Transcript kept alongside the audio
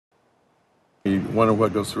You wonder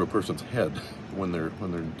what goes through a person's head when they're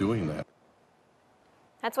doing that.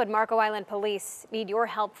 That's what Marco Island police need your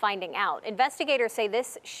help finding out. Investigators say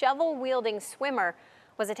this shovel-wielding swimmer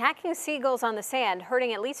was attacking seagulls on the sand,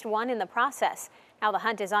 hurting at least one in the process. Now the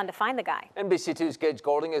hunt is on to find the guy. NBC2's Gage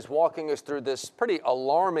Goulding is walking us through this pretty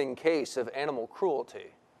alarming case of animal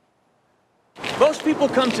cruelty. Most people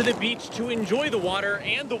come to the beach to enjoy the water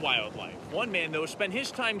and the wildlife. One man, though, spent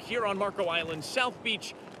his time here on Marco Island's South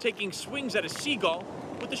Beach taking swings at a seagull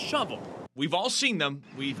with a shovel. We've all seen them,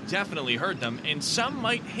 we've definitely heard them, and some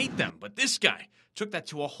might hate them, but this guy took that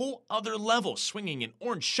to a whole other level, swinging an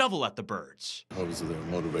orange shovel at the birds. What was their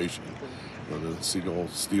motivation? The seagull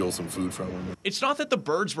steal some food from them? It's not that the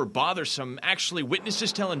birds were bothersome. Actually,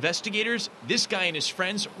 witnesses tell investigators this guy and his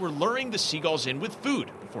friends were luring the seagulls in with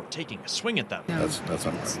food before taking a swing at them. No, that's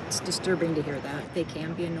not right. It's disturbing to hear that. They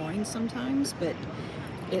can be annoying sometimes, but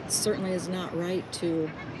it certainly is not right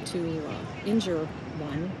to injure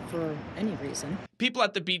one for any reason. People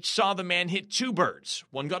at the beach saw the man hit two birds.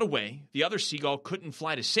 One got away. The other seagull couldn't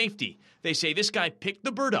fly to safety. They say this guy picked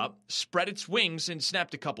the bird up, spread its wings, and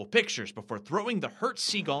snapped a couple pictures before throwing the hurt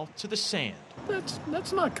seagull to the sand.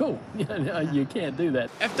 That's not cool. You can't do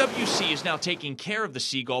that. FWC is now taking care of the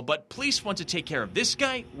seagull, but police want to take care of this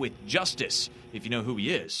guy with justice. If you know who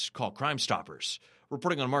he is, call Crime Stoppers.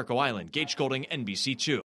 Reporting on Marco Island, Gage Goulding, NBC2.